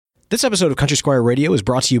This episode of Country Squire Radio is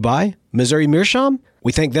brought to you by Missouri Meerschaum.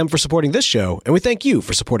 We thank them for supporting this show, and we thank you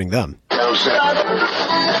for supporting them. You're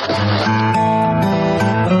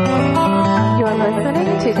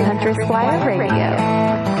listening to Country Squire Radio.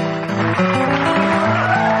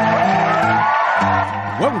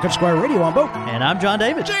 Welcome to Country Squire Radio. I'm Bo. And I'm John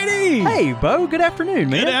David. JD. Hey, Bo. Good afternoon,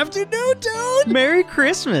 man. Good afternoon, dude. Merry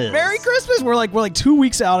Christmas. Merry Christmas. We're like 2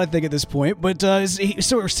 weeks out, I think, at this point. But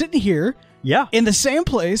so we're sitting here. Yeah. In the same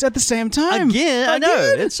place at the same time. Again, I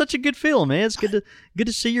know. It's such a good feeling, man. It's good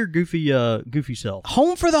to see your goofy self.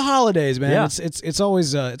 Home for the holidays, man. Yeah. It's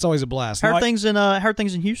always a blast. How are things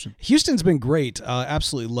in Houston? Houston's been great.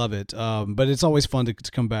 Absolutely love it. But it's always fun to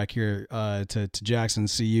come back here to Jackson and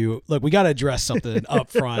see you. Look, we got to address something up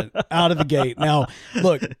front out of the gate. Now,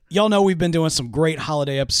 look, y'all know we've been doing some great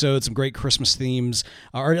holiday episodes, some great Christmas themes,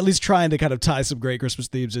 or at least trying to kind of tie some great Christmas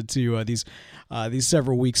themes into these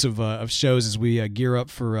several weeks of shows as we gear up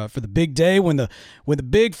for the big day when the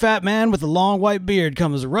big fat man with the long white beard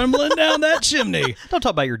comes rumbling down that chimney. Don't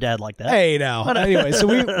talk about your dad like that. Hey, now. Anyway, so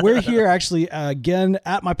we're here actually again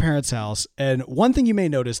at my parents' house, and one thing you may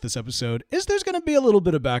notice this episode is there's going to be a little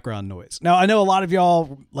bit of background noise. Now, I know a lot of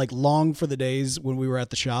y'all long for the days when we were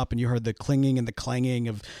at the shop and you heard the clinging and the clanging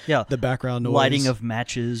of the background noise, lighting of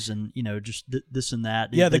matches, and just this and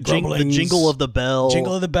that. Yeah, the jingle of the bell,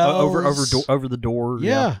 over the door.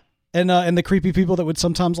 Yeah. And the creepy people that would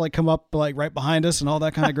sometimes come up right behind us and all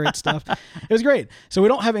that kind of great stuff. It was great. So we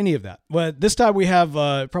don't have any of that. But this time we have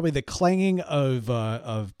probably the clanging of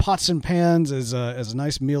pots and pans as a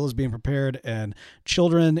nice meal is being prepared, and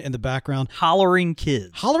children in the background hollering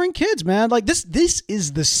kids, man. This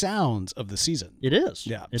is the sounds of the season. It is.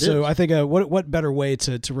 Yeah. So I think what better way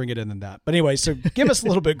to ring it in than that. But anyway, so give us a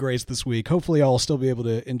little bit of grace this week. Hopefully I'll still be able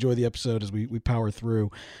to enjoy the episode as we power through.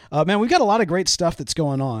 Man, we've got a lot of great stuff that's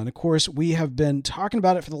going on. Of course, we have been talking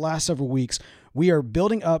about it for the last several weeks. We are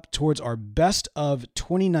building up towards our best of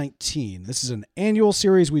 2019. This is an annual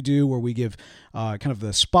series we do where we give kind of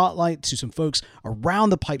the spotlight to some folks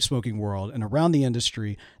around the pipe smoking world and around the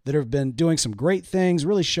industry that have been doing some great things,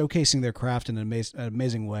 really showcasing their craft in an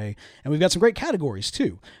amazing way. And we've got some great categories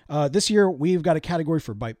too. This year, we've got a category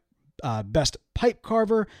for best pipe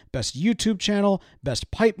carver, best YouTube channel, best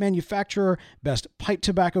pipe manufacturer, best pipe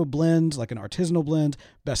tobacco blend, like an artisanal blend,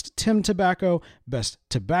 best Tim tobacco, best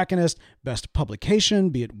tobacconist, best publication,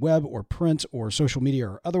 be it web or print or social media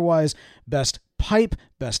or otherwise, best pipe,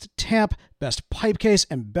 best tamp, best pipe case,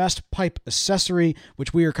 and best pipe accessory,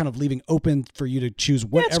 which we are kind of leaving open for you to choose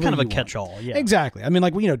whatever it's kind of you a want. catch-all. Yeah, exactly. I mean,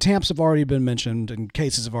 tamps have already been mentioned and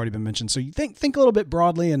cases have already been mentioned. So you think a little bit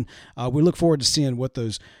broadly, and we look forward to seeing what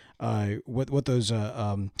those I was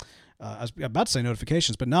about to say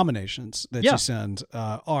notifications, but nominations that you send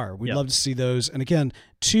are. We'd love to see those. And again,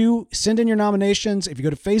 send in your nominations. If you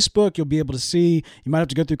go to Facebook, you'll be able to see. You might have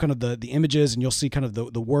to go through kind of the images, and you'll see kind of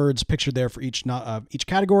the words pictured there for each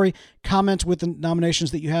category. Comment with the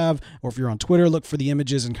nominations that you have, or if you're on Twitter, look for the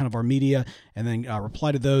images and kind of our media, and then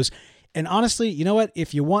reply to those. And honestly, you know what?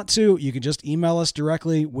 If you want to, you can just email us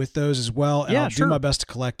directly with those as well, and I'll do my best to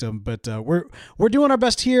collect them. But we're doing our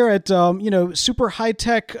best here at super high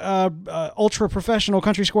tech, ultra professional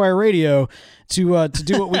Country Squire Radio to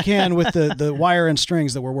do what we can with the wire and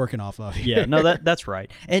strings that we're working off of. Yeah, no, that's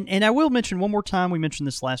right. And I will mention one more time. We mentioned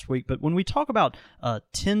this last week, but when we talk about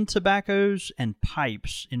tin tobaccos and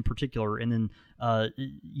pipes in particular, and then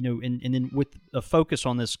and then with a focus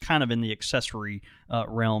on this kind of in the accessory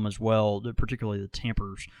realm as well, particularly the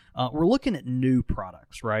tampers, we're looking at new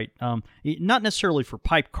products, right? Not necessarily for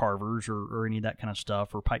pipe carvers or any of that kind of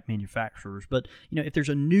stuff, or pipe manufacturers, but if there's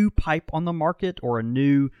a new pipe on the market, or a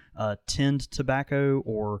new tinned tobacco,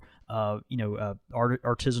 or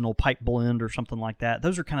artisanal pipe blend or something like that,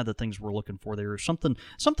 those are kind of the things we're looking for. There is something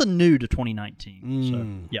new to 2019. So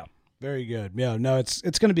yeah. Very good. Yeah, no, it's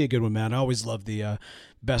going to be a good one, man. I always love the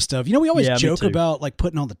best of. We always joke about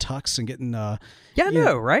putting on the tux and getting. I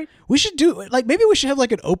know, right? We should do maybe we should have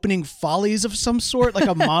an opening follies of some sort, like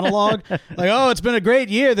a monologue. It's been a great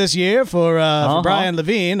year this year for Brian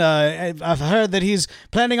Levine. I've heard that he's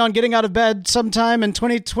planning on getting out of bed sometime in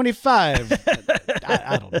 2025.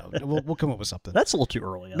 I don't know. We'll come up with something. That's a little too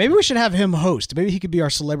early. Maybe we should have him host. Maybe he could be our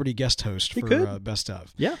celebrity guest host for best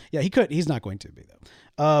of. Yeah, he could. He's not going to be though.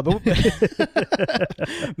 But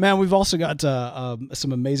man, we've also got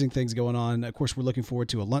some amazing things going on. Of course, we're looking forward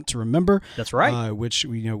to A Lunt to Remember. That's right. Which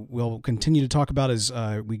we'll continue to talk about as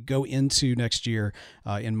we go into next year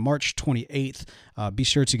in March 28th. Be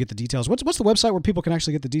sure to get the details. What's the website where people can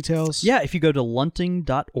actually get the details? Yeah, if you go to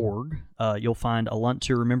lunting.org, you'll find A Lunt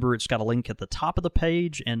to Remember. It's got a link at the top of the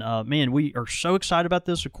page. And man, we are so excited about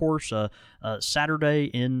this. Of course, Saturday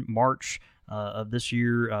in March of this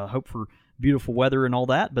year. Hope for beautiful weather and all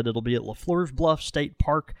that, but it'll be at LaFleur's Bluff State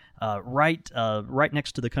Park, right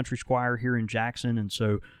next to the Country Squire here in Jackson. And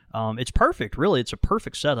so it's perfect, really. It's a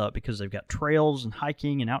perfect setup because they've got trails and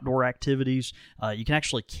hiking and outdoor activities. You can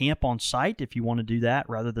actually camp on site if you want to do that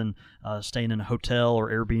rather than staying in a hotel or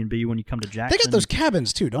Airbnb when you come to Jackson. They got those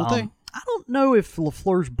cabins too, don't they? I don't know if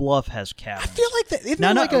LaFleur's Bluff has cabins. I feel like that. Isn't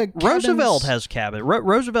there like a Roosevelt has cabin.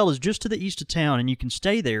 Roosevelt is just to the east of town, and you can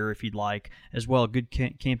stay there if you'd like as well. Good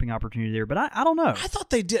camping opportunity there, but I don't know. I thought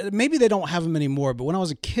they did. Maybe they don't have them anymore. But when I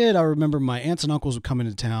was a kid, I remember my aunts and uncles would come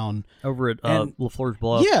into town over at LaFleur's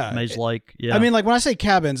Bluff, Maze Lake. Yeah, I mean, like when I say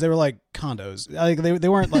cabins, they were like condos. Like they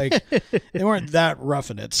weren't like they weren't that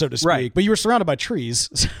roughing it, so to speak. Right. But you were surrounded by trees.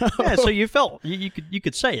 So. Yeah, so you felt you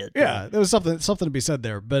could say it. Yeah, there was something to be said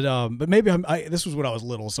there. But maybe this was when I was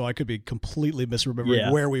little, so I could be completely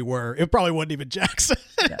misremembering where we were. It probably wasn't even Jackson.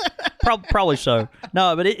 Yeah. Probably so.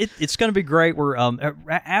 No, but it's going to be great. We're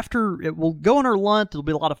we'll go on our lunch. It'll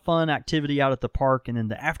be a lot of fun activity out at the park, and then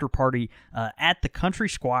the after party at the Country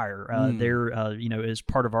Squire. There, as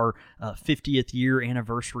part of our 50th year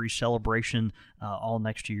anniversary celebration all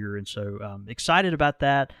next year, and so excited about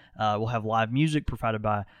that. We'll have live music provided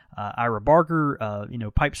by Ira Barger,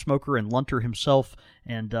 pipe smoker and lunter himself,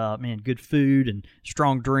 and man, good food and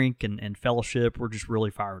strong drink and fellowship. We're just really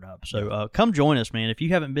fired up. So come join us, man. If you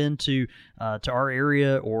haven't been to our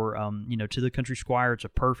area or to the Country Squire, it's a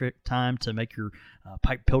perfect time to make your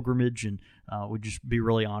pipe pilgrimage, and we'd just be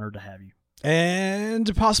really honored to have you.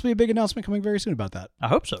 And possibly a big announcement coming very soon about that. I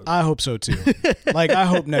hope so. I hope so too. I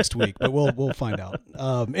hope next week, but we'll find out.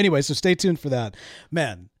 Anyway, so stay tuned for that,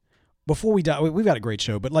 man. Before we die, we've got a great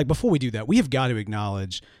show, but before we do that, we have got to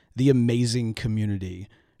acknowledge the amazing community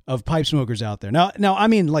of pipe smokers out there. Now, I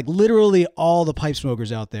mean, literally all the pipe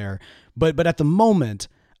smokers out there, but at the moment,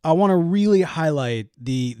 I want to really highlight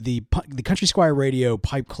the Country Squire Radio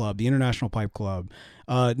Pipe Club, the International Pipe Club.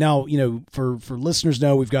 Now, for listeners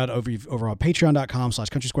know, we've got over on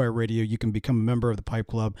patreon.com/Country Squire Radio. You can become a member of the Pipe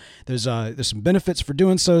Club. There's some benefits for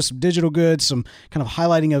doing so, some digital goods, some kind of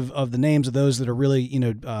highlighting of the names of those that are really,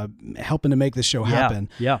 helping to make this show happen.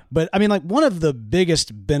 Yeah. But I mean, one of the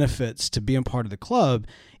biggest benefits to being part of the club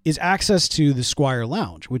is access to the Squire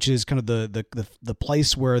Lounge, which is kind of the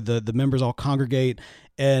place where the members all congregate.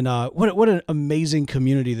 And what an amazing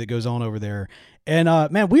community that goes on over there. And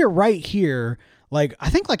man, we are right here, I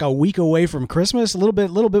think a week away from Christmas, a little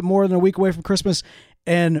bit more than a week away from Christmas.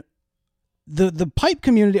 And the pipe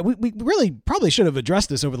community, we really probably should have addressed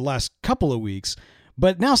this over the last couple of weeks,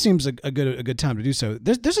 but now seems a good time to do so.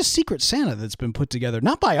 There's a Secret Santa that's been put together,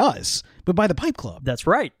 not by us, but by the Pipe Club. That's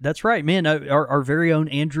right, man. Our very own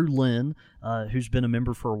Andrew Lynn, who's been a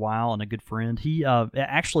member for a while and a good friend, he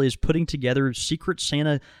actually is putting together Secret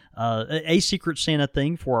Santa, a Secret Santa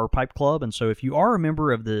thing for our Pipe Club. And so if you are a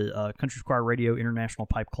member of the Country Squire Radio International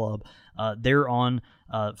Pipe Club, they're on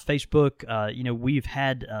Facebook. We've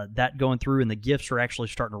had that going through, and the gifts are actually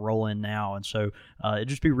starting to roll in now. And so it'd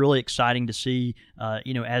just be really exciting to see,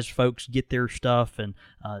 as folks get their stuff and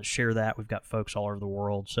share that. We've got folks all over the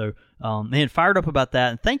world. So, man, fired up about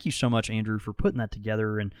that. And thank you so much, Andrew, for putting that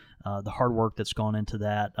together and the hard work that's gone into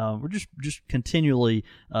that. We're just continually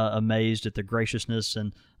amazed at the graciousness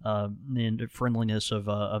and friendliness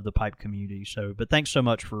of the pipe community. So, but thanks so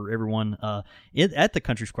much for everyone at the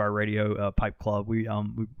Country Squire Radio Pipe Club.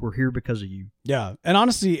 We're here because of you. Yeah, and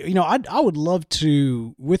honestly, I would love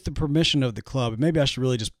to, with the permission of the club. Maybe I should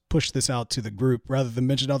really just push this out to the group rather than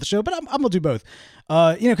mention it on the show. But I'm gonna do both.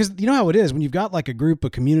 Because you know how it is when you've got a group, a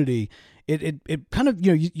community. It kind of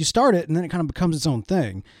you start it and then it kind of becomes its own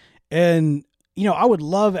thing. And I would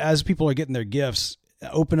love, as people are getting their gifts,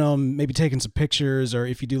 open them, maybe taking some pictures, or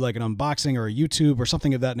if you do an unboxing or a YouTube or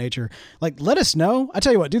something of that nature, let us know. I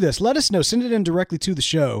tell you what, do this. Let us know. Send it in directly to the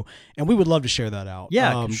show, and we would love to share that out.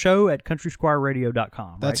 Yeah, show at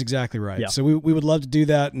countrysquireradio.com. That's exactly right. Yeah. So we would love to do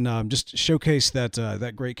that and just showcase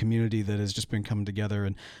that great community that has just been coming together.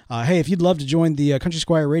 And hey, if you'd love to join the Country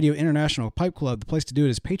Squire Radio International Pipe Club, the place to do it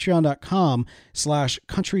is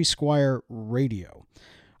patreon.com/Country Squire Radio.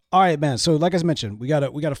 All right, man. So like I mentioned, we got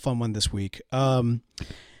a fun one this week.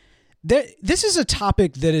 This is a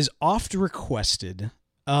topic that is oft requested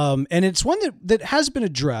And it's one that has been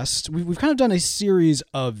addressed. We've kind of done a series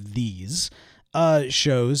of these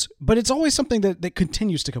shows, but it's always something that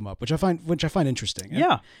continues to come up, which I find interesting.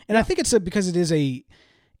 And I think it's because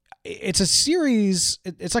it's a series.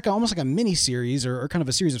 It's like almost like a mini series or kind of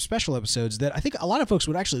a series of special episodes that I think a lot of folks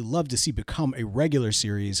would actually love to see become a regular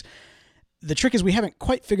series. The trick is we haven't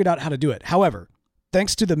quite figured out how to do it. However,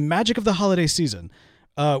 thanks to the magic of the holiday season,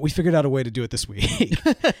 we figured out a way to do it this week.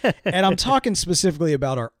 And I'm talking specifically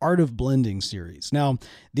about our Art of Blending series. Now,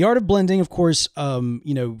 the Art of Blending, of course,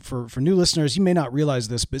 for new listeners, you may not realize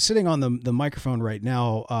this, but sitting on the microphone right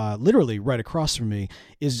now, literally right across from me,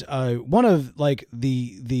 is one of like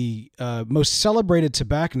the most celebrated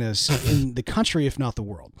tobacconists in the country, if not the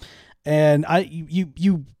world. And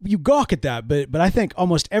you gawk at that, but I think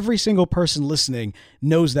almost every single person listening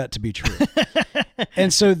knows that to be true.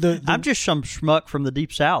 And so I'm just some schmuck from the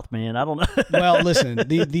deep south, man. I don't know. Well, listen,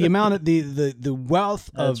 the amount of the wealth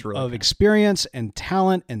of experience and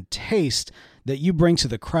talent and taste that you bring to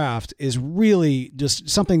the craft is really just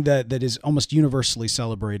something that is almost universally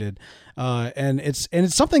celebrated, and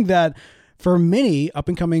it's something that, for many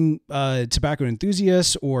up-and-coming tobacco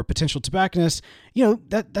enthusiasts or potential tobacconists,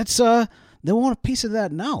 that's they want a piece of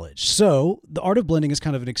that knowledge. So the Art of Blending is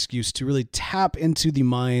kind of an excuse to really tap into the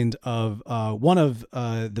mind of one of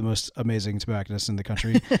the most amazing tobacconists in the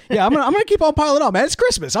country. Yeah, I'm gonna keep on piling on, man. It's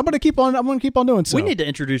Christmas. I'm gonna keep on doing so. We need to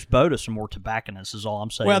introduce Bo to some more tobacconists. Is all I'm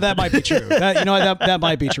saying. Well, that might be true. That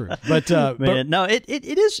might be true. But no, it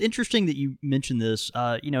is interesting that you mentioned this.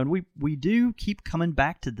 And we do keep coming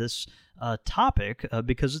back to this topic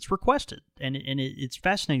because it's requested, and it's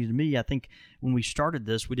fascinating to me. I think when we started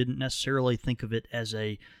this, we didn't necessarily think of it as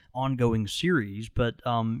a ongoing series, but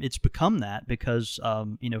it's become that because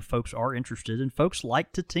folks are interested and folks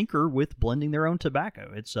like to tinker with blending their own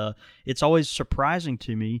tobacco. It's always surprising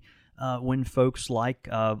to me when folks like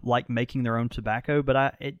making their own tobacco,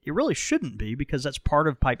 but it really shouldn't be, because that's part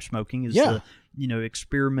of pipe smoking is the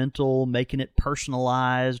experimental, making it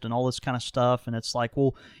personalized and all this kind of stuff. And it's like,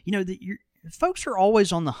 well, folks are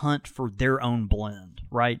always on the hunt for their own blend,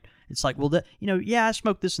 right? It's like, well, I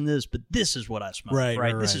smoke this and this, but this is what I smoke,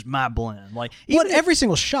 right? This is my blend. Like, every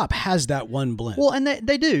single shop has that one blend. Well, and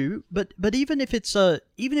they do, but even if it's a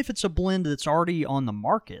blend that's already on the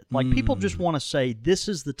market, like people just want to say, this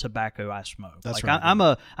is the tobacco I smoke. That's like,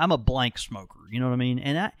 right. I'm a blank smoker. You know what I mean?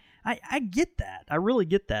 And I get that. I really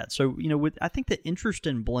get that. So, I think the interest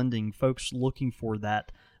in blending, folks looking for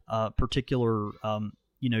that particular,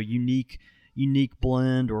 unique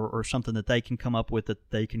blend or something that they can come up with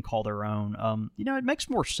that they can call their own. It makes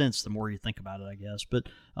more sense the more you think about it, I guess. But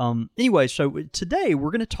anyway, so today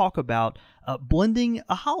we're going to talk about blending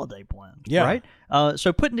a holiday blend, right?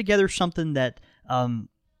 So putting together something that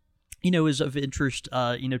is of interest,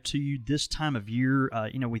 to you this time of year.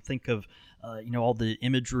 We think of all the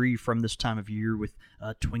imagery from this time of year with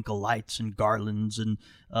twinkle lights and garlands and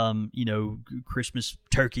Christmas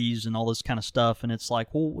turkeys and all this kind of stuff. And it's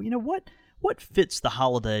like, well, what fits the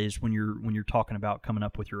holidays when you're talking about coming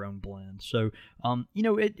up with your own blend? So,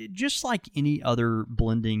 it just like any other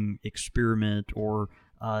blending experiment or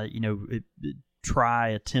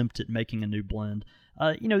attempt at making a new blend.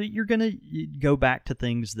 You're going to go back to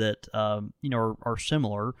things that, are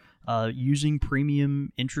similar, using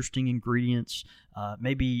premium, interesting ingredients,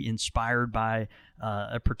 maybe inspired by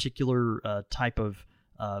a particular type of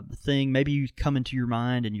thing. Maybe you come into your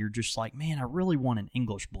mind and you're just like, man, I really want an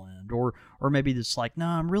English blend. Or maybe it's like, no,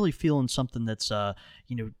 I'm really feeling something that's,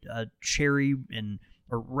 cherry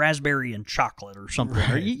or raspberry and chocolate or something.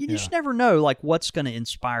 Right. Or you just never know like what's going to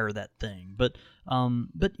inspire that thing. But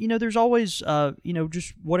there's always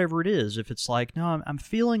just whatever it is. If it's like, no, I'm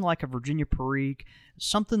feeling like a Virginia Perique,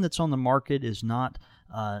 something that's on the market is not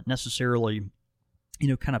necessarily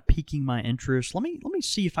kind of piquing my interest. Let me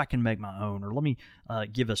see if I can make my own, or let me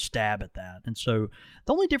give a stab at that. And so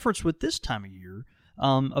the only difference with this time of year,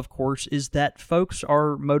 of course, is that folks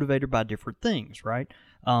are motivated by different things, right?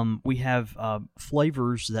 We have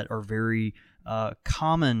flavors that are very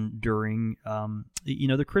common during,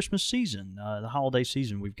 the Christmas season, the holiday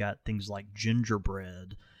season. We've got things like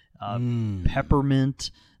gingerbread, peppermint,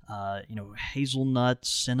 hazelnut,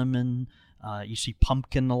 cinnamon. You see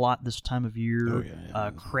pumpkin a lot this time of year.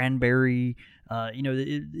 Cranberry.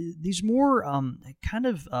 These more kind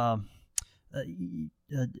of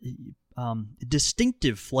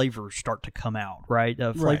distinctive flavors start to come out, right?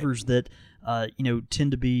 Flavors that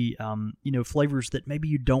tend to be flavors that maybe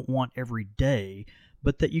you don't want every day,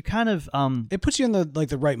 but that you kind of it puts you in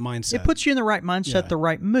the right mindset. It puts you in the right mindset, the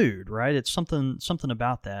right mood, right? It's something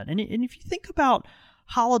about that. And if you think about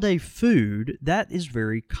holiday food, that is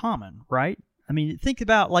very common, right? I mean, think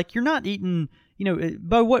about like you're not eating.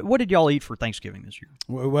 Bo, what did y'all eat for Thanksgiving this year?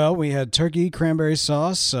 Well, we had turkey, cranberry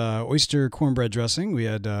sauce, oyster cornbread dressing. We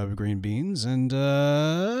had green beans and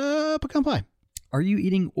pecan pie. Are you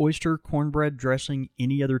eating oyster cornbread dressing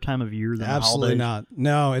any other time of year than Absolutely the holidays? not.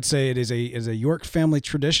 No, it is a York family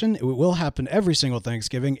tradition. It will happen every single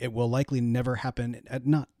Thanksgiving. It will likely never happen at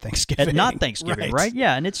not Thanksgiving. At not Thanksgiving, right?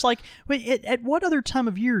 Yeah, and it's like, wait, at what other time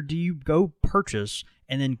of year do you go purchase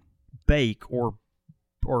and then bake or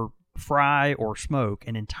fry or smoke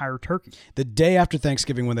an entire turkey? The day after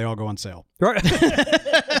Thanksgiving when they all go on sale. Right.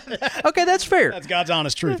 Okay, that's fair. That's God's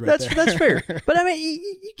honest truth right there. That's fair. But I mean,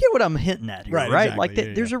 you get what I'm hinting at here, right? Exactly.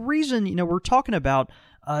 Like, there's a reason, we're talking about,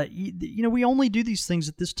 we only do these things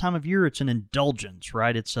at this time of year. It's an indulgence,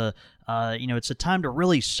 right? It's it's a time to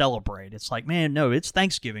really celebrate. It's like, man, no, it's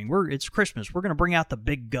Thanksgiving. It's Christmas. We're going to bring out the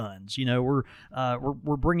big guns. We're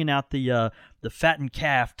bringing out the fattened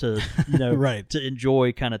calf to, right. to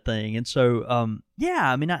enjoy kind of thing. And so,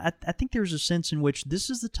 I mean, I think there's a sense in which this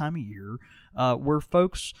is the time of year where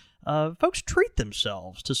folks treat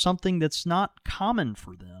themselves to something that's not common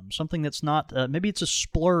for them, something that's not, maybe it's a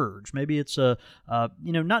splurge, maybe it's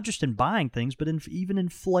not just in buying things, but even in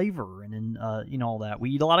flavor and in, all that.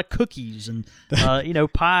 We eat a lot of cookies and,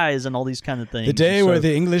 pies and all these kind of things. The day where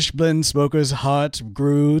the English blend smoker's heart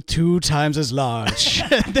grew 2 times as large.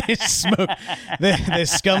 They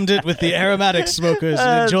scummed it with the aromatic smokers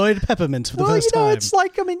and enjoyed peppermint for the first time. It's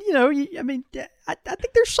like, I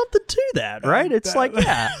think there's something to that, right? It's like,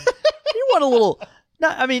 yeah, you want a little.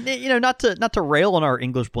 Not to rail on our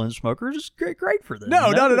English blend smokers. It's great for them.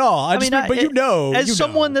 No, not at all. As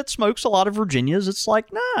someone that smokes a lot of Virginias, it's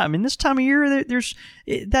like, nah. I mean, this time of year, there's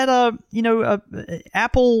that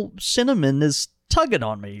apple cinnamon is tugging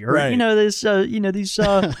on me, or right. There's these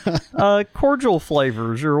cordial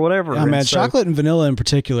flavors or whatever. Yeah, man, chocolate and vanilla in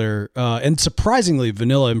particular, and surprisingly,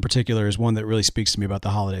 vanilla in particular is one that really speaks to me about the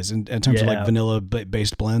holidays in terms of like vanilla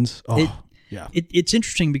based blends. It's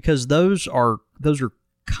interesting because those are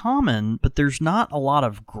common, but there's not a lot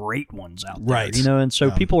of great ones out there, right? And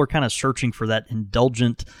so people are kind of searching for that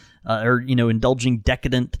indulgent, indulging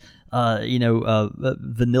decadent.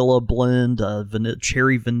 Vanilla blend,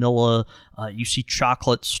 cherry vanilla. You see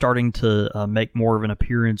chocolate starting to make more of an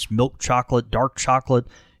appearance. Milk chocolate, dark chocolate,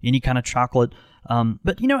 any kind of chocolate.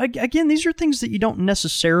 But again, these are things that you don't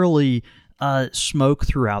necessarily smoke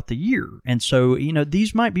throughout the year, and so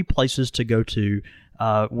these might be places to go to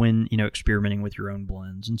when experimenting with your own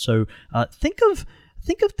blends. And so think of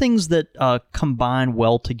things that combine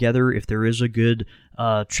well together. If there is a good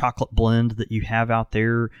chocolate blend that you have out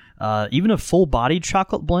there, even a full-bodied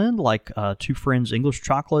chocolate blend like Two Friends English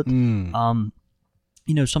chocolate, something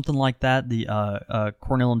like that. The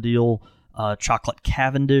Cornell and Diehl chocolate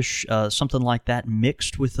Cavendish, something like that,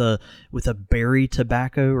 mixed with a berry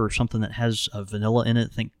tobacco or something that has vanilla in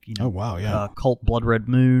it. Think Cult Blood Red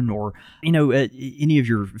Moon, or any of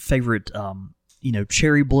your favorite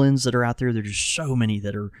cherry blends that are out there. There's just so many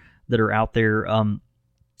that are out there.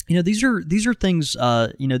 These are things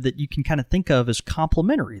that you can kind of think of as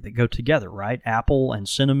complementary that go together, right? Apple and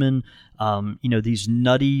cinnamon, these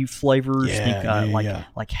nutty flavors,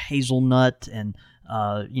 like hazelnut and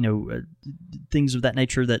things of that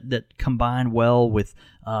nature that combine well with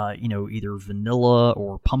either vanilla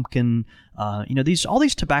or pumpkin. All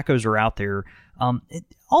these tobaccos are out there.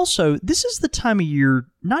 Also, this is the time of year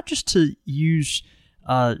not just to use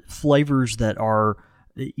flavors that are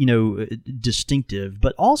distinctive,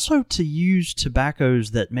 but also to use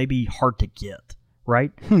tobaccos that may be hard to get,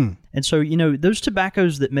 right? And so those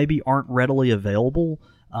tobaccos that maybe aren't readily available.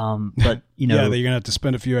 But that you're gonna have to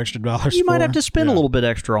spend a few extra dollars. You might have to spend a little bit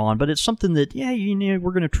extra on, but it's something that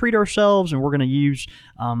we're going to treat ourselves, and we're going to use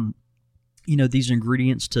these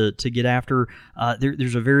ingredients to get after.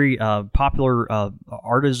 There's a very popular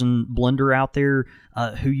artisan blender out there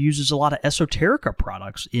who uses a lot of Esoterica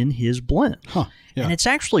products in his blend. And it's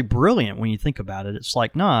actually brilliant when you think about it. It's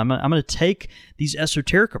like, no, I'm going to take these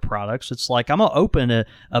Esoterica products. It's like I'm going to open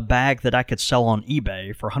a bag that I could sell on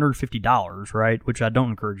eBay for $150, right? Which I don't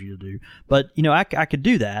encourage you to do. But, I could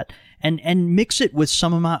do that and mix it with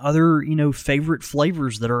some of my other, favorite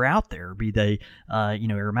flavors that are out there, be they,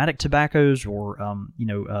 aromatic tobaccos or,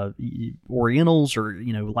 Orientals or,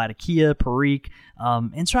 Latakia, Perique.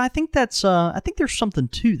 And so I think there's something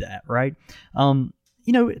to that, right?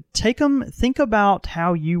 Take them, think about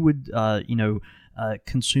how you would,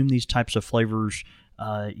 consume these types of flavors,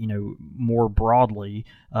 more broadly.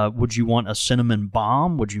 Would you want a cinnamon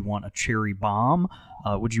bomb? Would you want a cherry bomb?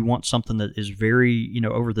 Would you want something that is very,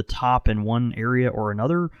 over the top in one area or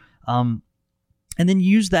another? And then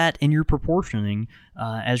use that in your proportioning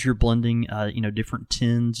as you're blending, different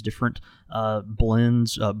tins, different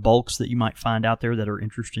blends, bulks that you might find out there that are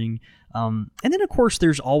interesting. And then, of course,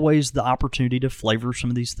 there's always the opportunity to flavor some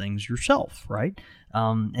of these things yourself, right?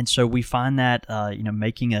 And so we find that,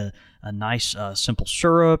 making a nice simple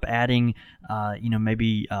syrup, adding,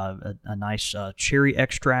 maybe a nice cherry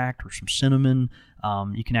extract or some cinnamon.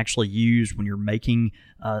 You can actually use when you're making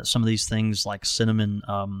some of these things like cinnamon,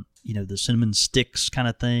 the cinnamon sticks kind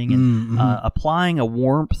of thing, and applying a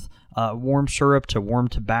warm syrup to warm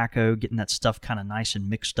tobacco, getting that stuff kind of nice and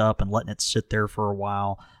mixed up and letting it sit there for a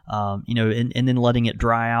while, and then letting it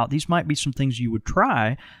dry out. These might be some things you would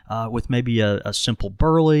try with maybe a simple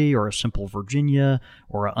Burley or a simple Virginia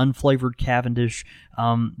or an unflavored Cavendish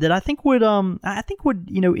that I think would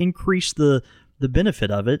increase the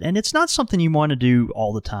benefit of it. And it's not something you want to do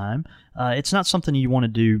all the time. It's not something you want to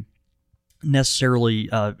do necessarily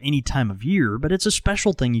any time of year, but it's a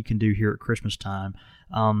special thing you can do here at Christmas time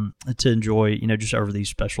to enjoy, just over these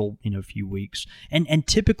special, few weeks. And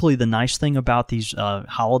typically the nice thing about these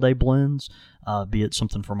holiday blends, be it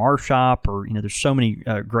something from our shop or, there's so many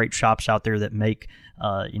great shops out there that make,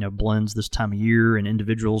 blends this time of year, and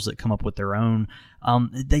individuals that come up with their own,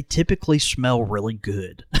 they typically smell really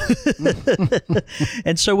good.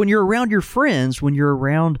 And so when you're around your friends, when you're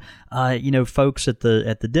around, folks at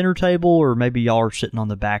the dinner table, or maybe y'all are sitting on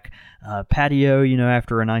the back patio,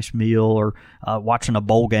 after a nice meal, or watching a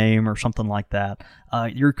bowl game or something like that,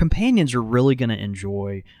 your companions are really going to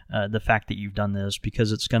enjoy the fact that you've done this,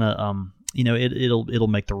 because it's going to, it'll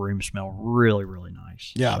make the room smell really, really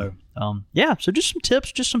nice. Yeah. So just some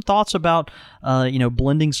tips, just some thoughts about,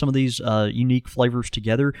 blending some of these unique flavors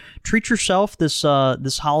together. Treat yourself this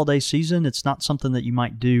holiday season. It's not something that you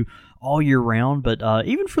might do all year round, but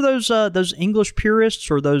even for those English purists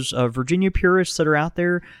or those Virginia purists that are out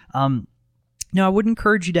there, I would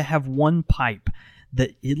encourage you to have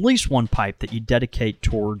at least one pipe that you dedicate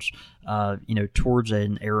towards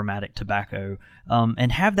an aromatic tobacco,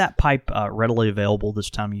 and have that pipe readily available this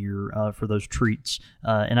time of year for those treats.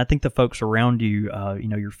 And I think the folks around you,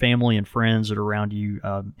 your family and friends that are around you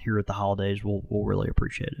here at the holidays will really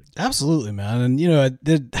appreciate it. Absolutely, man.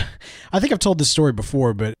 And I think I've told this story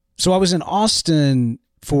before, but so I was in Austin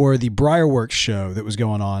for the Briarworks show that was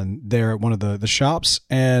going on there at one of the shops,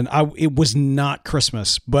 and it was not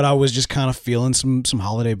Christmas, but I was just kind of feeling some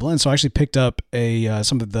holiday blends. So I actually picked up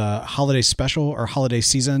some of the holiday special or holiday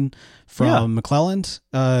season from McClelland.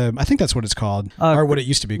 I think that's what it's called, or what it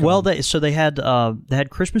used to be called. Well, they had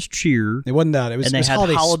Christmas Cheer. It wasn't that. It was had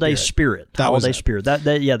Holiday Spirit. Holiday Spirit.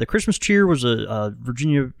 The Christmas Cheer was a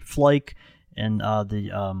Virginia Flake, and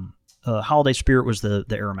the Holiday Spirit was the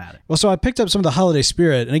aromatic. Well, so I picked up some of the Holiday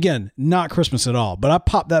Spirit, and again, not Christmas at all, but I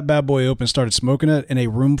popped that bad boy open and started smoking it in a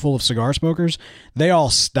room full of cigar smokers. They all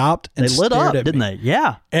stopped and they lit up, didn't they?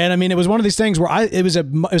 Yeah. And I mean, it was one of these things where it was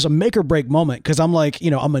a make or break moment, because I'm like,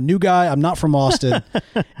 I'm a new guy. I'm not from Austin.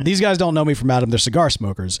 These guys don't know me from Adam. They're cigar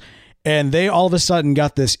smokers. And they all of a sudden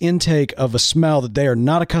got this intake of a smell that they are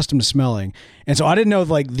not accustomed to smelling. And so I didn't know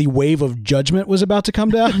if the wave of judgment was about to come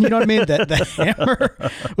down. You know what I mean? That the hammer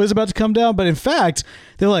was about to come down. But in fact,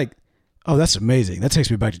 they're like, oh, that's amazing. That takes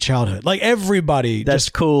me back to childhood. Like everybody that's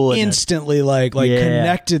just cool, instantly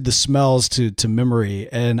connected the smells to memory.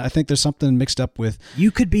 And I think there's something mixed up with. You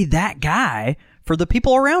could be that guy for the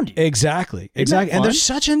people around you. Exactly. And there's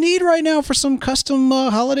such a need right now for some custom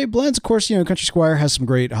holiday blends. Of course, Country Squire has some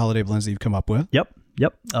great holiday blends that you've come up with. Yep.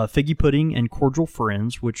 Figgy Pudding and Cordial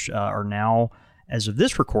Friends, which are now, as of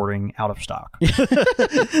this recording, out of stock.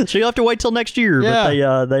 So you'll have to wait till next year.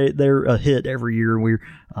 Yeah. But they're a hit every year, and we're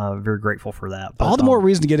very grateful for that. But, all the more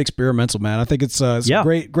reason to get experimental, man. I think it's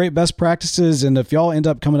great best practices. And if y'all end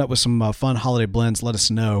up coming up with some fun holiday blends, let us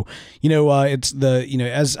know.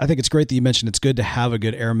 As I think it's great that you mentioned, it's good to have a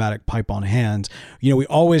good aromatic pipe on hand. We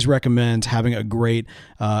always recommend having a great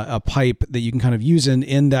a pipe that you can kind of use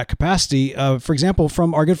in that capacity. For example,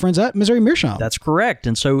 from our good friends at Missouri Meerschaum. That's correct.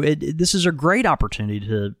 And so this is a great opportunity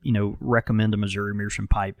to recommend a Missouri Meerschaum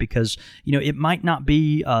pipe, because it might not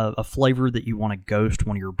be a flavor that you want to ghost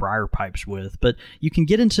one of your briar pipes with, but you can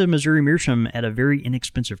get into Missouri Meerschaum at a very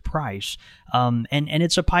inexpensive price, and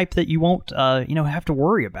it's a pipe that you won't have to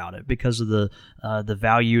worry about it because of the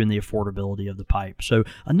value and the affordability of the pipe. So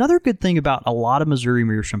another good thing about a lot of Missouri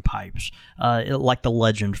Meerschaum pipes, like the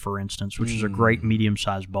Legend, for instance, which is a great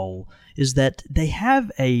medium-sized bowl, is that they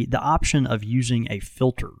have the option of using a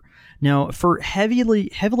filter. Now, for heavily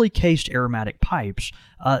cased aromatic pipes,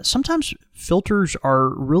 sometimes filters are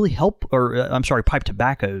really pipe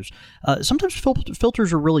tobaccos. Sometimes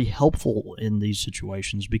filters are really helpful in these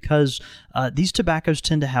situations because these tobaccos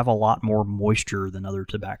tend to have a lot more moisture than other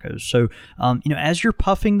tobaccos. So, as you're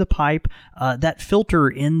puffing the pipe, that filter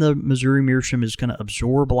in the Missouri Meerschaum is going to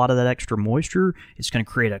absorb a lot of that extra moisture. It's going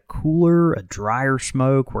to create a cooler, a drier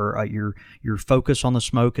smoke where your focus on the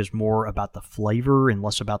smoke is more about the flavor and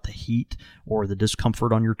less about the heat or the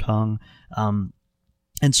discomfort on your tongue.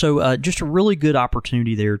 And so just a really good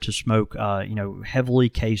opportunity there to smoke, heavily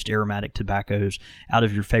cased aromatic tobaccos out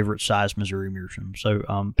of your favorite size Missouri Meerschaum.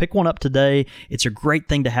 So pick one up today. It's a great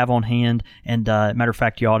thing to have on hand. And matter of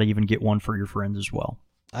fact, you ought to even get one for your friends as well.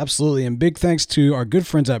 Absolutely. And big thanks to our good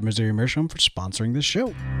friends at Missouri Meerschaum for sponsoring this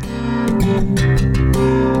show.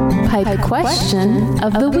 Pipe question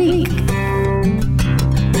of the week.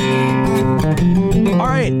 All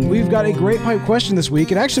right, we've got a great pipe question this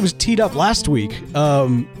week. It actually was teed up last week,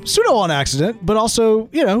 pseudo on accident, but also,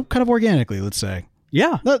 kind of organically, let's say.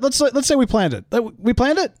 Yeah. Let's say we planned it. We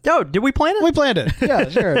planned it? Oh, did we plan it? We planned it. Yeah,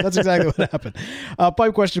 sure. That's exactly what happened.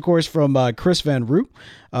 Pipe question, of course, from Chris Van Roo,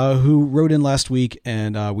 who wrote in last week,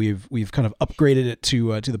 and we've kind of upgraded it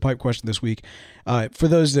to the pipe question this week. For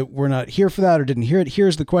those that were not here for that or didn't hear it,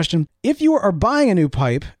 here's the question. If you are buying a new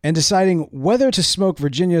pipe and deciding whether to smoke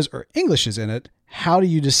Virginias or Englishes in it, how do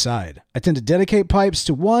you decide? I tend to dedicate pipes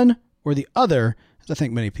to one or the other, as I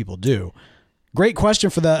think many people do. Great question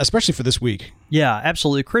for that, especially for this week. Yeah,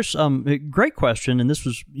 absolutely. Chris, great question. And this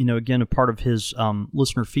was, again, a part of his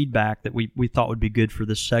listener feedback that we thought would be good for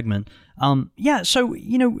this segment. So,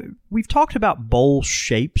 we've talked about bowl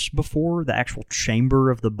shapes before, the actual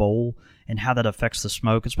chamber of the bowl and how that affects the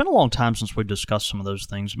smoke. It's been a long time since we've discussed some of those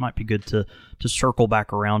things. It might be good to circle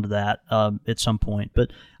back around to that at some point.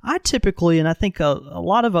 But I typically, and I think a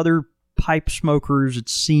lot of other pipe smokers, it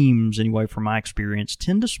seems anyway from my experience,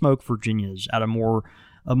 tend to smoke Virginias at a more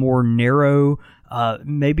narrow,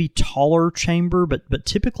 maybe taller chamber, but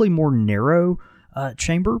typically more narrow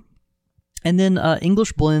chamber. And then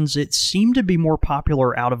English blends, it seemed to be more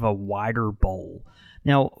popular out of a wider bowl.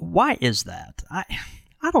 Now, why is that?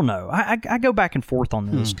 I don't know. I go back and forth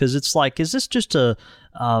on this because it's like, is this just a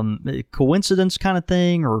coincidence kind of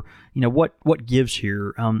thing, or what gives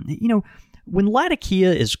here? When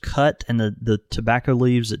Latakia is cut and the tobacco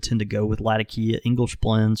leaves that tend to go with Latakia English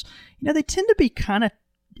blends, they tend to be kind of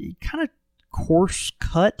coarse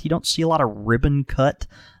cut. You don't see a lot of ribbon cut,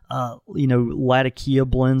 Latakia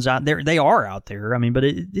blends out there. They are out there. I mean, but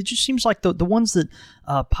it just seems like the ones that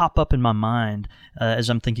pop up in my mind as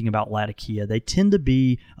I'm thinking about Latakia, they tend to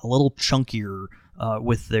be a little chunkier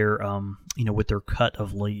with their cut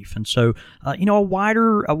of leaf, and so a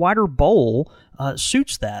wider bowl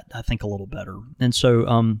suits that, I think, a little better. And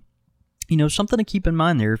so something to keep in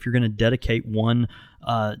mind there if you're going to dedicate one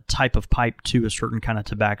type of pipe to a certain kind of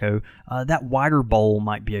tobacco, that wider bowl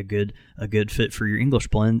might be a good fit for your English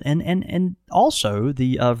blend, and also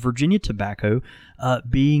the Virginia tobacco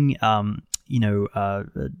being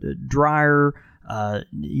drier,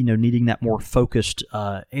 needing that more focused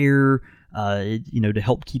air. To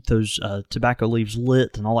help keep those tobacco leaves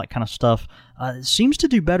lit and all that kind of stuff, seems to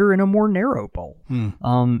do better in a more narrow bowl.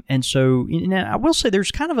 And so, I will say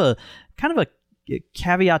there's kind of a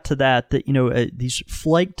caveat to that these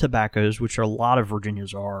flake tobaccos, which a lot of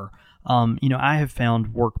Virginias are, I have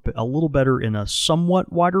found work a little better in a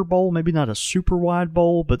somewhat wider bowl, maybe not a super wide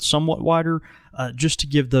bowl, but somewhat wider, just to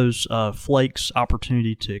give those flakes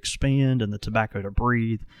opportunity to expand and the tobacco to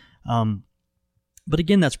breathe. But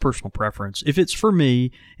again, that's personal preference. If it's for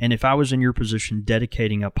me, and if I was in your position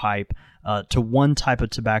dedicating a pipe to one type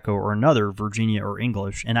of tobacco or another, Virginia or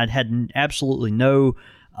English, and I'd had absolutely no,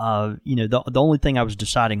 the only thing I was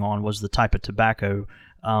deciding on was the type of tobacco,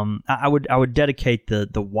 I would dedicate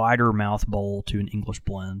the wider mouth bowl to an English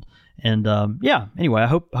blend. And anyway, I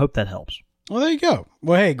hope that helps. Well, there you go.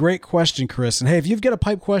 Well, hey, great question, Chris. And hey, if you've got a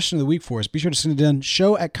pipe question of the week for us, be sure to send it in,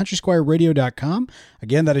 show@countrysquireradio.com.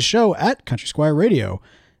 Again, that is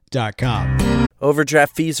show@countrysquireradio.com.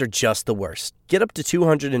 Overdraft fees are just the worst. Get up to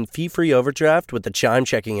 $200 in fee-free overdraft with the Chime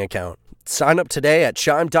checking account. Sign up today at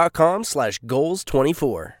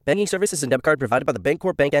chime.com/goals24. Banking services and debit card provided by the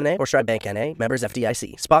Bancorp Bank N.A. or Stride Bank N.A. Members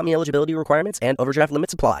FDIC. Spot me eligibility requirements and overdraft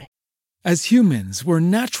limits apply. As humans, we're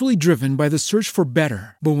naturally driven by the search for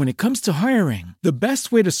better. But when it comes to hiring, the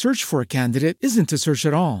best way to search for a candidate isn't to search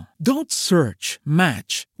at all. Don't search,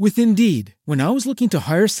 match with Indeed. When I was looking to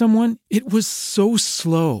hire someone, it was so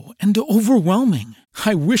slow and overwhelming.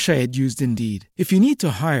 I wish I had used Indeed. If you need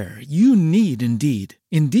to hire, you need Indeed.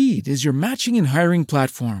 Indeed is your matching and hiring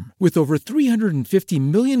platform with over 350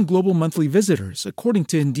 million global monthly visitors, according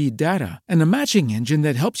to Indeed data, and a matching engine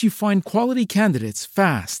that helps you find quality candidates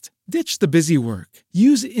fast. Ditch the busy work.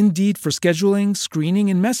 Use Indeed for scheduling,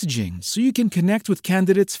 screening, and messaging so you can connect with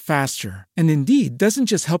candidates faster. And Indeed doesn't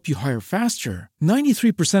just help you hire faster.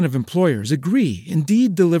 93% of employers agree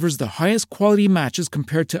Indeed delivers the highest quality matches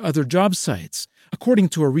compared to other job sites, according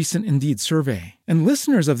to a recent Indeed survey. And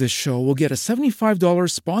listeners of this show will get a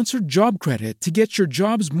 $75 sponsored job credit to get your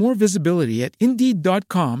jobs more visibility at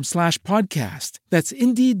Indeed.com/podcast. That's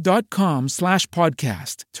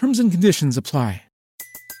Indeed.com/podcast. Terms and conditions apply.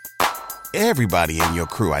 Everybody in your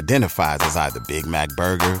crew identifies as either Big Mac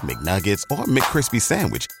Burger, McNuggets, or McCrispy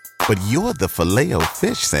Sandwich. But you're the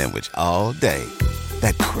Filet-O-Fish Sandwich all day.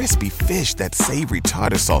 That crispy fish, that savory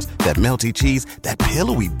tartar sauce, that melty cheese, that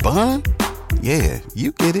pillowy bun. Yeah,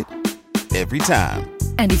 you get it. Every time.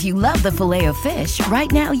 And if you love the Filet-O-Fish, right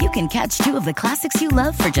now you can catch two of the classics you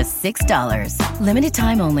love for just $6. Limited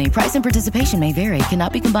time only. Price and participation may vary.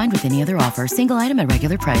 Cannot be combined with any other offer. Single item at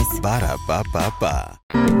regular price. Ba-da-ba-ba-ba.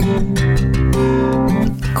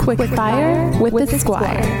 Quick fire with the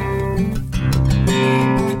Squire.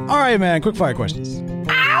 All right, man. Quick fire questions.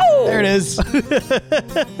 Ow! There it is.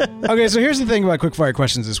 Okay, so here's the thing about quick fire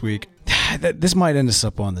questions this week. This might end us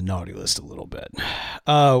up on the naughty list a little bit.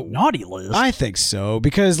 Naughty list? I think so,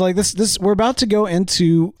 because like this we're about to go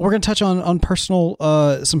into, we're going to touch on personal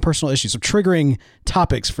some personal issues, some triggering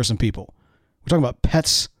topics for some people. We're talking about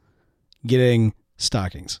pets getting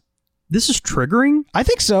stockings. This is triggering? I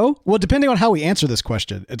think so. Well, depending on how we answer this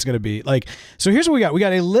question, it's going to be like, so here's what we got. We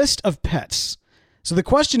got a list of pets. So the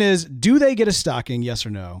question is, do they get a stocking? Yes or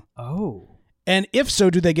no? Oh. And if so,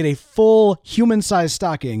 do they get a full human-sized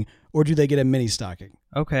stocking, or do they get a mini stocking?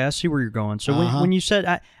 Okay, I see where you're going. So when you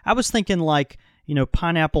said, I was thinking like,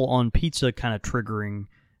 pineapple on pizza kind of triggering.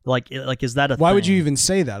 Like is that a Why thing? would you even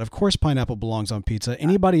say that? Of course pineapple belongs on pizza.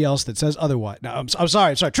 Anybody else that says otherwise. No, I'm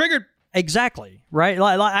sorry. Triggered. Exactly. Right?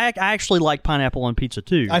 I actually like pineapple on pizza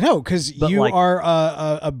too. I know, because you are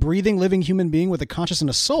a breathing, living human being with a conscience and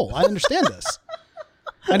a soul. I understand this.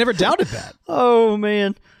 I never doubted that. Oh,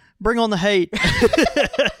 man. Bring on the hate. but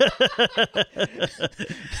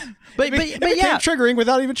yeah, triggering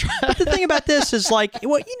without even trying. But the thing about this is like,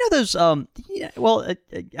 well, those I'm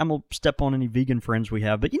gonna step on any vegan friends we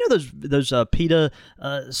have, but those PETA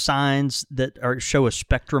signs that show a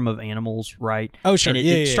spectrum of animals, right? Oh, sure. And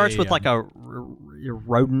it starts with like a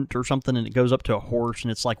rodent or something, and it goes up to a horse,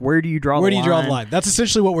 and it's like, where do you draw the line? Where do you draw the line? That's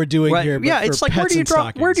essentially what we're doing here. But yeah, it's like where do you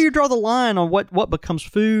draw stockings. the line on what becomes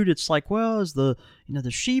food? It's like, well, is the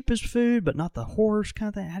sheep is food, but not the horse kind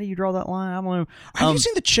of thing. How do you draw that line? I don't know. Have you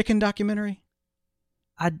seen the chicken documentary?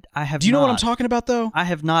 I have. Do you know what I'm talking about though? I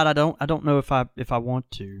have not. I don't know if I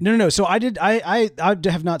want to. No. So I did. I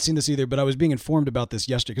have not seen this either, but I was being informed about this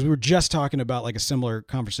yesterday because we were just talking about like a similar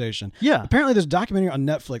conversation. Yeah. Apparently, there's a documentary on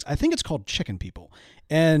Netflix. I think it's called Chicken People.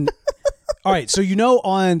 And all right, so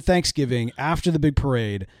on Thanksgiving after the big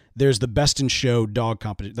parade, there's the Best in Show dog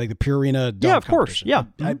competition, like the Purina dog competition. Yeah, of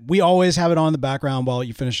competition. course. Yeah. We always have it on in the background while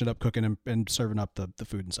you finish it up cooking and serving up the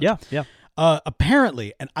food and such. Yeah.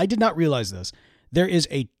 Apparently, and I did not realize this, there is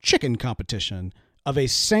a chicken competition of a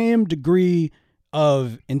same degree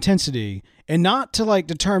of intensity, and not to like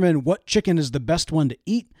determine what chicken is the best one to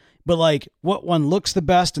eat, but like what one looks the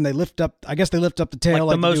best, and they lift up the tail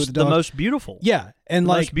like the most beautiful. Yeah, and the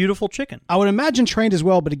like most beautiful chicken. I would imagine trained as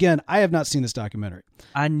well, but again, I have not seen this documentary.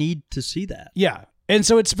 I need to see that. Yeah, and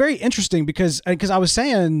so it's very interesting because I was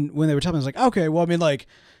saying when they were talking, I was like, okay, well, I mean, like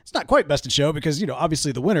it's not quite Best in Show because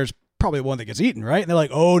obviously the winner's probably the one that gets eaten, right? And they're like,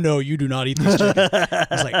 oh no, you do not eat this chicken. I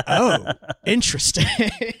was like, oh, interesting.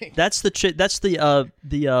 That's the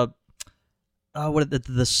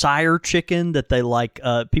sire chicken that they like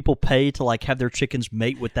people pay to like have their chickens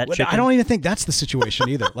mate with that chicken. I don't even think that's the situation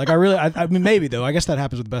either. Like I mean maybe though. I guess that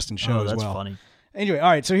happens with Best in Show as well. That's funny. Anyway, all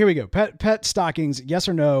right, so here we go. Pet stockings, yes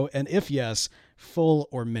or no, and if yes, full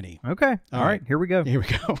or mini. Okay. All right, here we go. Here we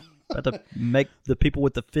go. About to make the people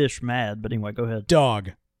with the fish mad, but anyway, go ahead.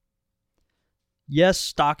 Dog. Yes,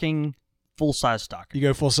 stocking, full-size stocking. You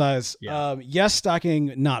go full-size? Yeah. Yes,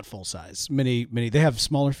 stocking, not full-size. Mini. They have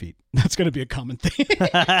smaller feet. That's going to be a common thing.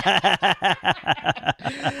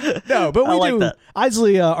 No, but we like do. That.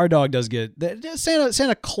 Isley, our dog, does get...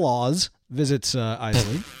 Santa Claus visits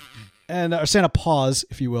Isley. and or Santa Paws,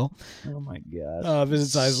 if you will. Oh my gosh.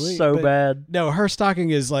 Visit Sisley. So But bad. No, her stocking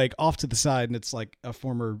is like off to the side, and it's like a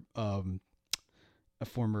former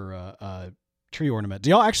tree ornament. Do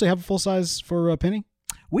y'all actually have a full size for Penny?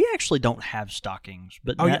 We actually don't have stockings,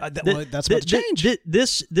 but Oh, yeah, that's about to change.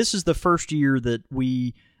 This is the first year that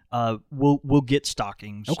we will get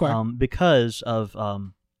stockings. Okay. Because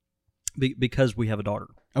we have a daughter,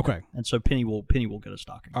 Okay. and so Penny will get a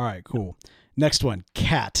stocking. All right. Cool. Next one.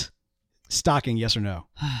 Cat stocking. Yes or no?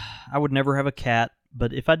 I would never have a cat,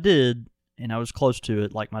 but if I did and I was close to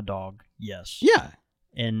it, like my dog, yes. Yeah.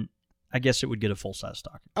 And I guess it would get a full size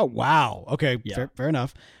stocking. Oh wow. Okay. Yeah. Fair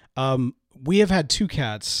enough. We have had 2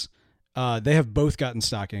 cats. They have both gotten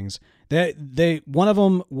stockings. They one of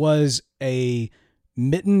them was a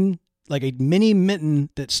mitten, like a mini mitten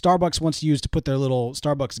that Starbucks wants to use to put their little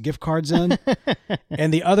Starbucks gift cards in,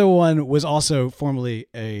 and the other one was also formerly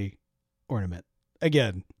a ornament.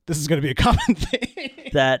 Again, this is going to be a common thing.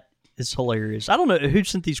 That is hilarious. I don't know who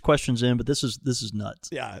sent these questions in, but this is nuts.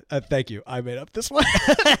 Yeah. Thank you. I made up this one.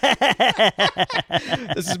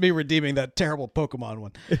 This is me redeeming that terrible Pokemon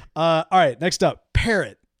one. All right. Next up,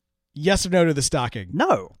 parrot. Yes or no to the stocking?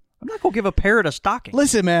 No, I'm not gonna give a parrot a stocking.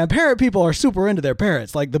 Listen, man, parrot people are super into their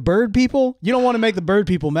parrots. Like the bird people, you don't want to make the bird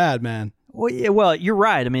people mad, man. Well, yeah, well, you're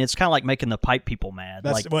right. I mean, it's kind of like making the pipe people mad.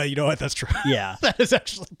 That's like, well, you know what? That's true. Yeah. That is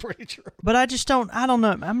actually pretty true. But I just don't. I don't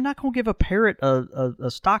know. I'm not gonna give a parrot a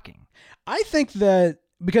stocking. I think that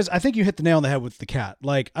because I think you hit the nail on the head with the cat.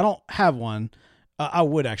 Like I don't have one. I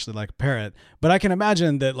would actually like a parrot, but I can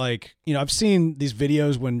imagine that, like, you know, I've seen these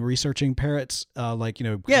videos when researching parrots, like, you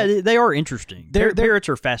know, Yeah, they are interesting. Parrots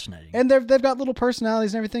are fascinating. and they've got little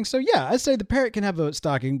personalities and everything. So yeah, I'd say the parrot can have a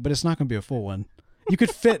stocking, but it's not going to be a full one. You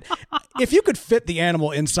could fit if you could fit the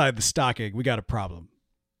animal inside the stocking, we got a problem,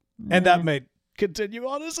 and that may continue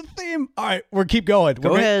on as a theme. All right, we'll keep going.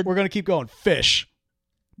 Go ahead. We're going to keep going. Fish,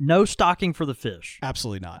 No stocking for the fish.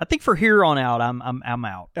 absolutely I not. think for here on out, I'm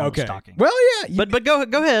out on Okay. the stocking. Well, yeah, But go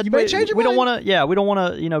ahead. you may change your We don't mind. want to. Yeah, we don't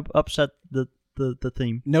want to. Upset the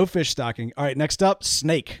theme. no fish stocking. All right, next up,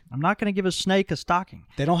 snake. I'm not going to give a snake a stocking.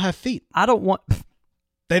 They don't have feet. I don't want.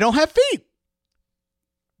 They don't have feet.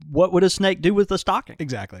 What would a snake do with the stocking?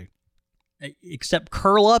 Exactly. Except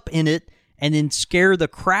curl up in it and then scare the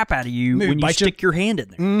crap out of you Maybe when you bite you. stick your hand in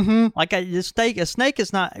there. Mm-hmm. Like a snake is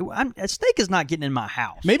not. A snake is not getting in my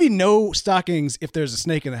house. Maybe no stockings if there's a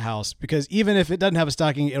snake in the house, because even if it doesn't have a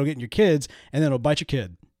stocking, it'll get in your kids and then it'll bite your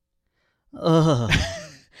kid. Ugh,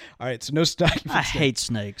 All right, so no stocking. for I the snake. hate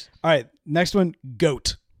snakes. All right, next one,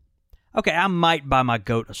 goat. Okay, I might buy my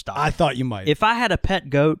goat a stocking. I thought you might. If I had a pet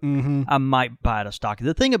goat, Mhm. I might buy it a stocking.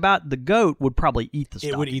 The thing about the goat would probably eat the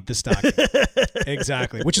stocking. It would eat the stocking.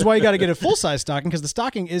 Exactly. Which is why you got to get a full-size stocking, because the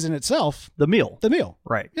stocking is in itself the meal. the meal.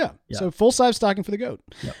 Right. Yeah. Yeah. So full-size stocking for the goat.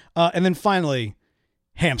 Yep. And then finally,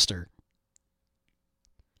 hamster.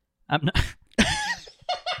 I'm not.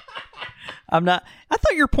 I'm not. I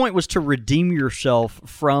thought your point was to redeem yourself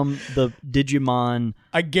from the Digimon,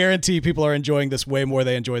 I guarantee people are enjoying this way more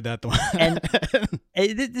than they enjoyed that one. and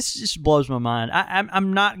this just blows my mind.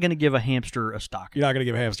 I'm not going to give a hamster a stocking. You're not going to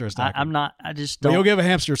give a hamster a stocking. I'm not. I just But don't. you'll give a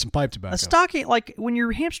hamster some pipe tobacco. a stocking, like when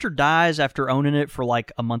your hamster dies after owning it for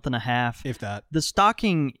like a month and a half. If that. The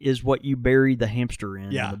stocking is what you buried the hamster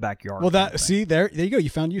in Yeah. the backyard. Well, kind of that thing. see there you go. You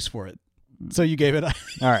found use for it. So you gave it. All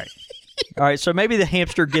right. All right, so maybe the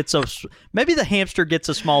hamster gets a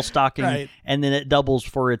small stocking, Right. and then it doubles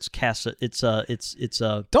for its casket. It's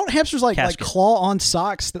Don't hamsters like Casket. claw on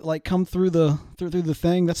socks that like come through the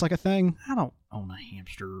thing? That's like a thing. I don't own a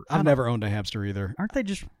hamster. I've never owned a hamster either. Aren't they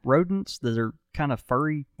just rodents that are kind of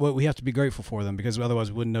furry? Well, we have to be grateful for them, because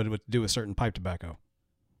otherwise we wouldn't know what to do with certain pipe tobacco.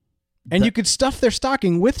 And you could stuff their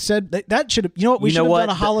stocking with said that should have. You know what? We should have done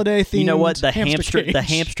a holiday theme. You know what? The cage.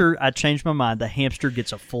 hamster. I changed my mind. The hamster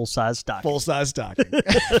gets a full size stocking. Full size stocking,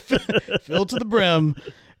 filled to the brim.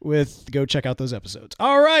 Go check out those episodes.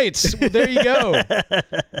 All right, well, there you go.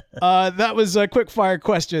 That was quick fire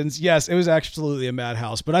questions. Yes, it was absolutely a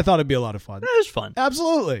madhouse, but I thought it'd be a lot of fun. That was fun.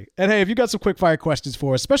 Absolutely. And hey, if you got some quick fire questions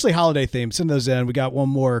for us, especially holiday themed, send those in. We got one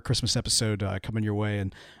more Christmas episode coming your way,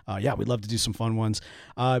 and yeah, we'd love to do some fun ones.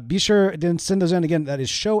 Be sure to send those in again. That is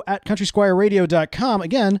show@countrysquireradio.com.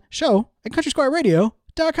 Again,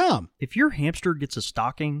 show@countrysquireradio.com. If your hamster gets a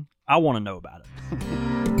stocking, I want to know about it.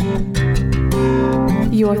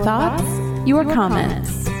 Your thoughts, your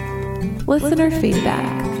comments, listener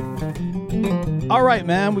feedback. All right,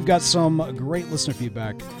 man, we've got some great listener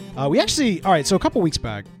feedback. All right, so a couple weeks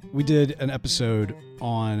back, we did an episode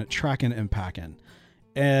on tracking and packing.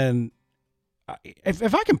 And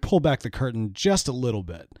if I can pull back the curtain just a little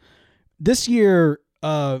bit, this year,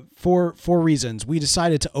 for reasons, we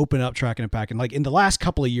decided to open up Tracking and Packing. Like in the last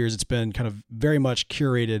couple of years, it's been kind of very much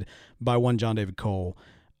curated by one John David Cole,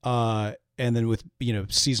 and then with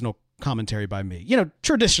seasonal commentary by me.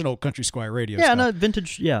 Traditional Country Squire radio. Yeah, stuff. no,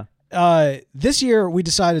 vintage. Yeah. This year we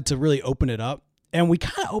decided to really open it up, and we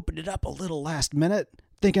kind of opened it up a little last minute,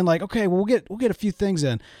 thinking like, okay, well, we'll get a few things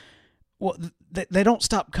in. Well, they don't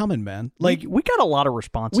stop coming, man. Like we got a lot of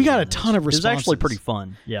responses. We got a ton of responses. It was actually pretty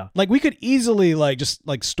fun. Yeah. Like we could easily just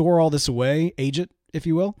store all this away, age it, if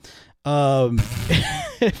you will, and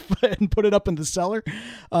put it up in the cellar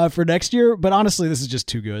for next year. But honestly, this is just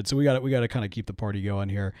too good. So we got to kind of keep the party going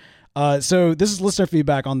here. So this is listener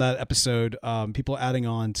feedback on that episode. People adding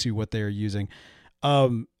on to what they are using.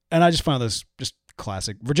 And I just found this just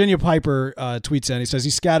classic. Virginia Piper tweets in. He says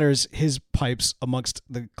he scatters his pipes amongst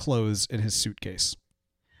the clothes in his suitcase.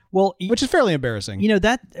 Well, which is fairly embarrassing.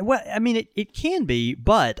 It can be,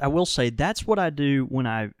 but I will say that's what I do when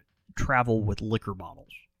I travel with liquor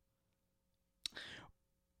bottles.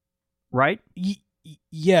 Right?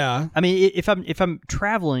 Yeah. I mean, if I'm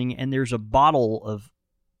traveling and there's a bottle of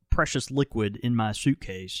precious liquid in my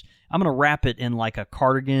suitcase, I'm going to wrap it in like a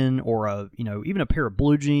cardigan or even a pair of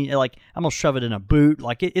blue jeans. Like I'm going to shove it in a boot.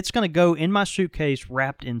 Like it's going to go in my suitcase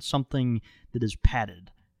wrapped in something that is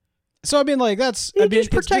padded. So I mean, like it's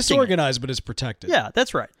disorganized, but it's protected. Yeah,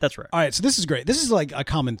 that's right. That's right. All right, so this is great. This is like a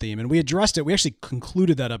common theme, and we addressed it. We actually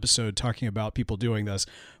concluded that episode talking about people doing this,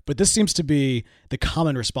 but this seems to be the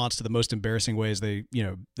common response to the most embarrassing ways they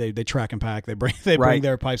track and pack. They bring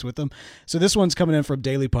their pipes with them. So this one's coming in from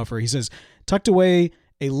Daily Puffer. He says, tucked away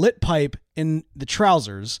a lit pipe in the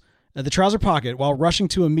trouser pocket while rushing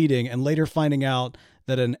to a meeting, and later finding out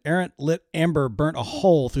that an errant lit amber burnt a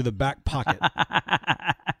hole through the back pocket.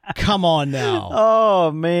 Come on now.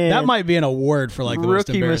 Oh, man. That might be an award for like the most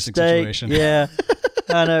embarrassing situation. Yeah.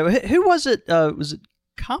 I know. Who was it? Was it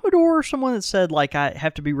Commodore or someone that said, like, I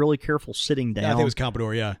have to be really careful sitting down? Yeah, I think it was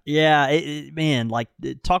Commodore, yeah. Yeah. Man, like,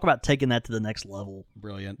 talk about taking that to the next level.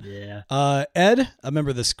 Brilliant. Yeah. Ed, a member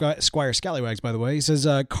of the Squire Scallywags, by the way, he says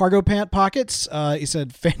cargo pant pockets. He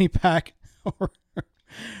said fanny pack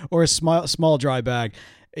or a small dry bag.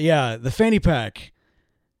 Yeah, the fanny pack.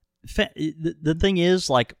 The thing is,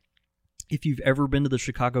 like, if you've ever been to the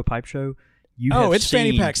Chicago Pipe Show, it's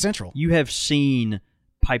Fanny Pack Central. You have seen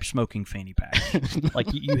pipe smoking fanny packs. Like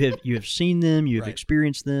you have seen them, you have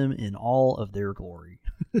experienced them in all of their glory.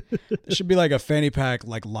 There should be like a fanny pack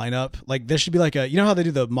like lineup. Like there should be like how they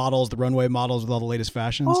do the models, the runway models with all the latest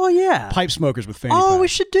fashions. Oh yeah, pipe smokers with fanny packs. Oh, we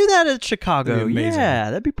should do that at Chicago. That'd be amazing.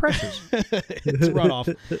 Yeah, that'd be precious. It's a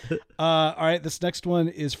runoff. All right, this next one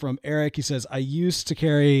is from Eric. He says, I used to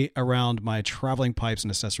carry around my traveling pipes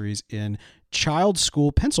and accessories in child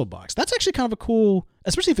school pencil box. That's actually kind of a cool,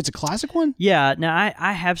 especially if it's a classic one. Yeah, now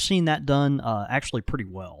I have seen that done actually pretty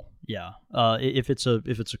well. Yeah, if it's a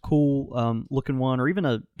cool looking one, or even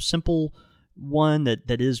a simple one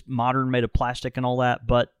that is modern, made of plastic and all that,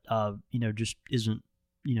 but just isn't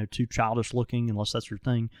too childish looking, unless that's your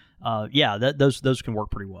thing. Those can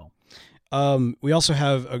work pretty well. We also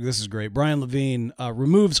have this is great. Brian Levine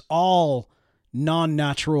removes all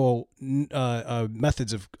non-natural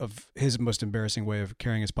methods of his most embarrassing way of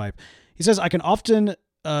carrying his pipe. He says, it can often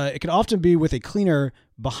be with a cleaner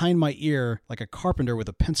behind my ear, like a carpenter with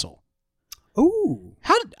a pencil. Ooh.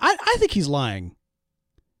 I think he's lying.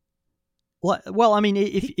 Well, I mean,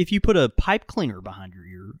 if you put a pipe cleaner behind your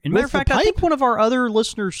ear, and matter of fact, I think one of our other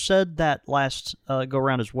listeners said that last go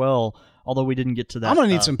around as well. Although we didn't get to that. I'm gonna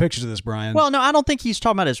need some pictures of this, Brian. Well, no, I don't think he's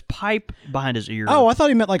talking about his pipe behind his ear. Oh, I thought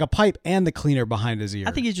he meant like a pipe and the cleaner behind his ear.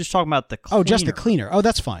 I think he's just talking about the cleaner. Oh, just the cleaner. Oh,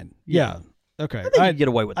 that's fine. Yeah. Okay. I think you get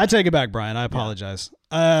away with that. I take it back, Brian. I apologize.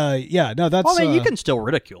 Yeah. No, that's. Well, I mean, you can still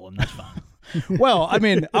ridicule him. That's fine. Well, I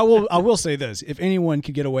mean, I will say this: if anyone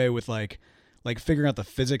could get away with like figuring out the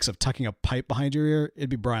physics of tucking a pipe behind your ear,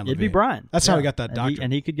 it'd be Brian Levine. It'd be Brian. That's how he got that doctorate.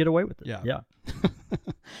 And he could get away with it. Yeah.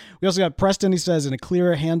 We also got Preston. He says, in a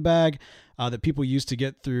clear handbag that people use to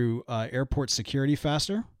get through airport security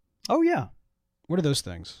faster. Oh yeah. What are those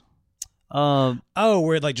things? Where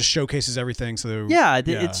it like just showcases everything. So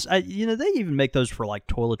it's they even make those for like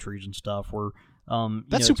toiletries and stuff. Where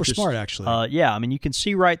that's super smart, actually. Yeah, I mean, you can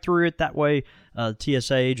see right through it that way.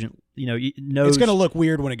 TSA agent, knows it's going to look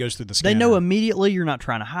weird when it goes through the scanner. They know immediately you're not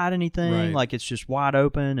trying to hide anything. Right. Like it's just wide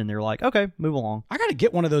open, and they're like, okay, move along. I got to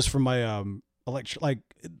get one of those for my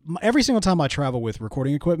every single time I travel with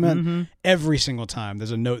recording equipment, every single time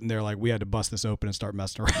there's a note in there like we had to bust this open and start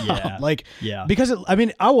messing around. Yeah. Because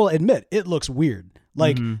I will admit it looks weird.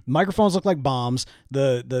 Like microphones look like bombs.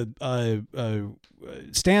 The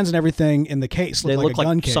stands and everything in the case look like a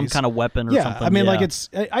gun case. Some kind of weapon or something. I mean, like it's.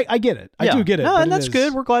 I get it. I do get it. No, and that's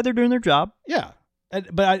good. We're glad they're doing their job. Yeah.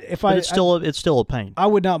 But it's still a pain. I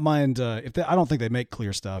would not mind if I don't think they make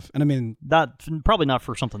clear stuff, and I mean probably not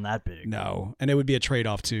for something that big. No, and it would be a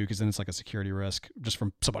trade-off too, because then it's like a security risk just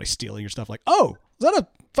from somebody stealing your stuff. Like, oh, is that a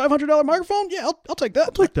 $500 microphone? Yeah, I'll take that.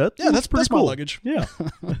 I'll take that. Yeah, that's pretty my cool. luggage. Yeah.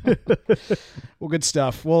 Well, good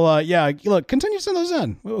stuff. Well, yeah. Look, continue to send those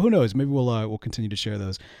in. Who knows? Maybe we'll continue to share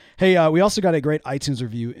those. Hey, we also got a great iTunes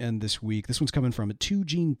review in this week. This one's coming from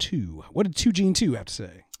 2Gene2. What did Gene2 have to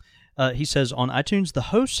say? He says, on iTunes, the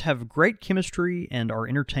hosts have great chemistry and are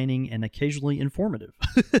entertaining and occasionally informative.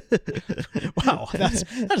 Wow, that's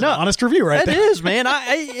an honest review right there. That is, man.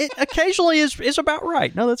 It occasionally is about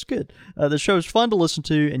right. No, that's good. The show is fun to listen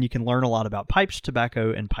to, and you can learn a lot about pipes,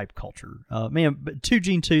 tobacco, and pipe culture. Man,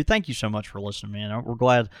 2Gene2, thank you so much for listening, man. We're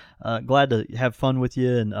glad to have fun with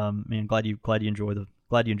you, and man, glad you enjoy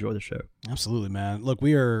the show. Absolutely, man. Look,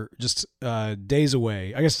 we are just days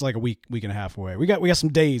away. I guess it's like a week and a half away. We got some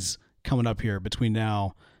days coming up here between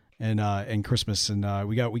now and Christmas, and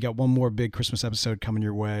we got one more big Christmas episode coming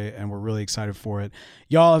your way, and we're really excited for it.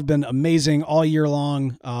 Y'all have been amazing all year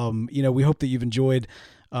long. We hope that you've enjoyed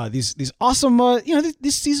these awesome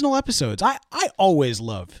these seasonal episodes. I always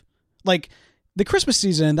love like the Christmas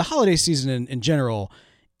season, the holiday season in general.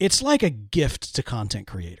 It's like a gift to content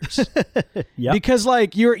creators. Yeah. Because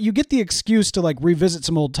like you get the excuse to like revisit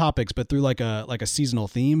some old topics, but through like a seasonal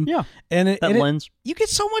theme. Yeah. And lens. You get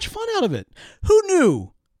so much fun out of it. Who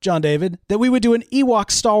knew, John David, that we would do an Ewok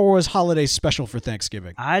Star Wars holiday special for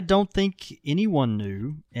Thanksgiving? I don't think anyone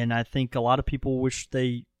knew, and I think a lot of people wish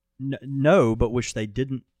they know, but wish they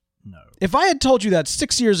didn't know. If I had told you that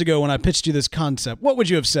 6 years ago when I pitched you this concept, what would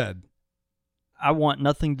you have said? I want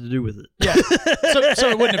nothing to do with it. Yeah. So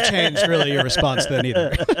it wouldn't have changed really your response then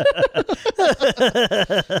either.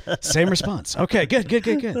 Same response. Okay, good.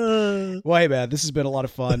 Well, hey, man, this has been a lot of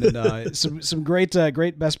fun and some great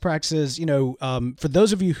best practices. For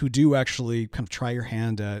those of you who do actually kind of try your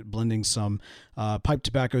hand at blending some pipe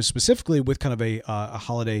tobacco specifically with kind of a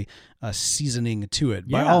holiday seasoning to it,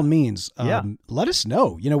 by all means, let us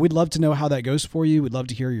know. We'd love to know how that goes for you. We'd love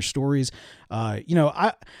to hear your stories.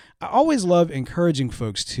 I always love encouraging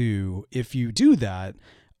folks to, if you do that,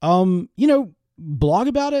 blog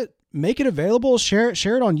about it, make it available, share it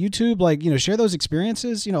on YouTube, share those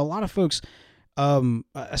experiences. A lot of folks,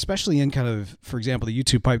 especially in kind of, for example, the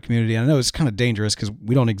YouTube pipe community, and I know it's kind of dangerous because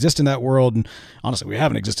we don't exist in that world. And honestly, we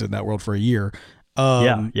haven't existed in that world for a year.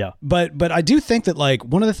 Yeah. But I do think that like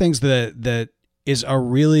one of the things that is a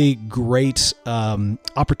really great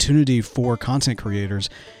opportunity for content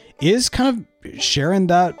creators is kind of sharing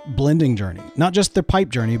that blending journey, not just the pipe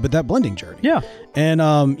journey, but that blending journey. Yeah. And,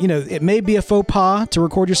 it may be a faux pas to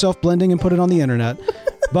record yourself blending and put it on the internet,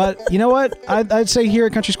 but you know what? I'd say here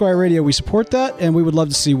at Country Squire Radio, we support that, and we would love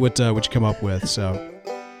to see what you come up with. So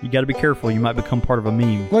you got to be careful. You might become part of a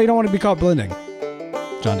meme. Well, you don't want to be caught blending,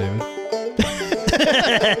 John David. All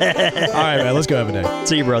right, man, let's go have a day.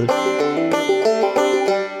 See you, brother.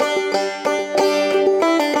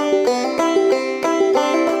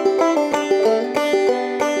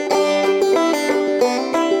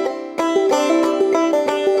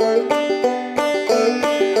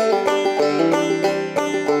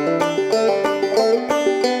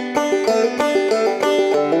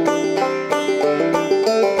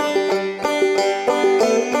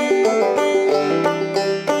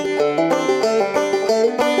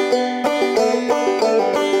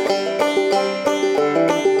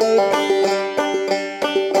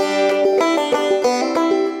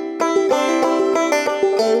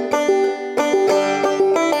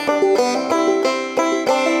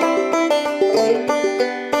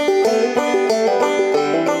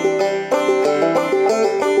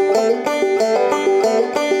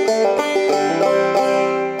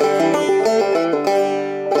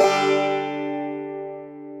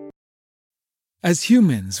 As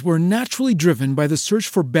humans, we're naturally driven by the search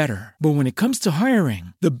for better. But when it comes to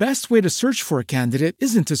hiring, the best way to search for a candidate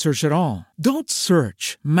isn't to search at all. Don't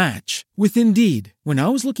search, match with Indeed. When I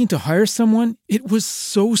was looking to hire someone, it was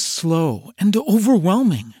so slow and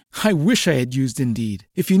overwhelming. I wish I had used Indeed.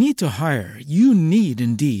 If you need to hire, you need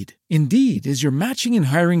Indeed. Indeed is your matching and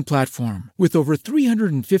hiring platform with over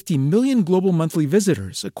 350 million global monthly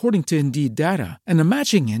visitors, according to Indeed data, and a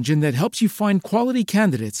matching engine that helps you find quality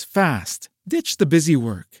candidates fast. Ditch the busy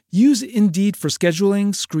work. Use Indeed for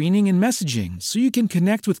scheduling, screening, and messaging so you can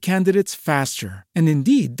connect with candidates faster. And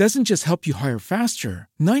Indeed doesn't just help you hire faster.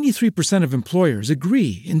 93% of employers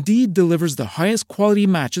agree Indeed delivers the highest quality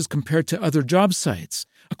matches compared to other job sites,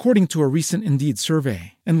 according to a recent Indeed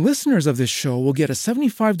survey. And listeners of this show will get a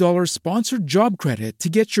 $75 sponsored job credit to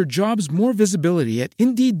get your jobs more visibility at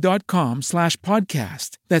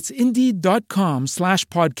Indeed.com/podcast. That's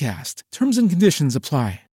Indeed.com/podcast. Terms and conditions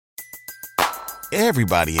apply.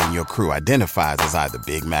 Everybody in your crew identifies as either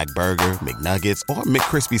Big Mac Burger, McNuggets, or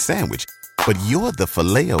McCrispy Sandwich. But you're the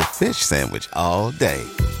Filet-O-Fish Sandwich all day.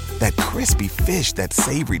 That crispy fish, that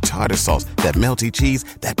savory tartar sauce, that melty cheese,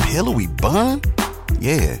 that pillowy bun.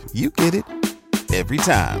 Yeah, you get it. Every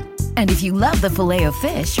time. And if you love the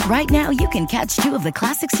Filet-O-Fish, right now you can catch two of the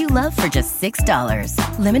classics you love for just $6.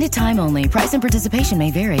 Limited time only. Price and participation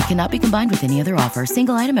may vary. Cannot be combined with any other offer.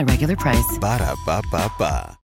 Single item at regular price. Ba-da-ba-ba-ba.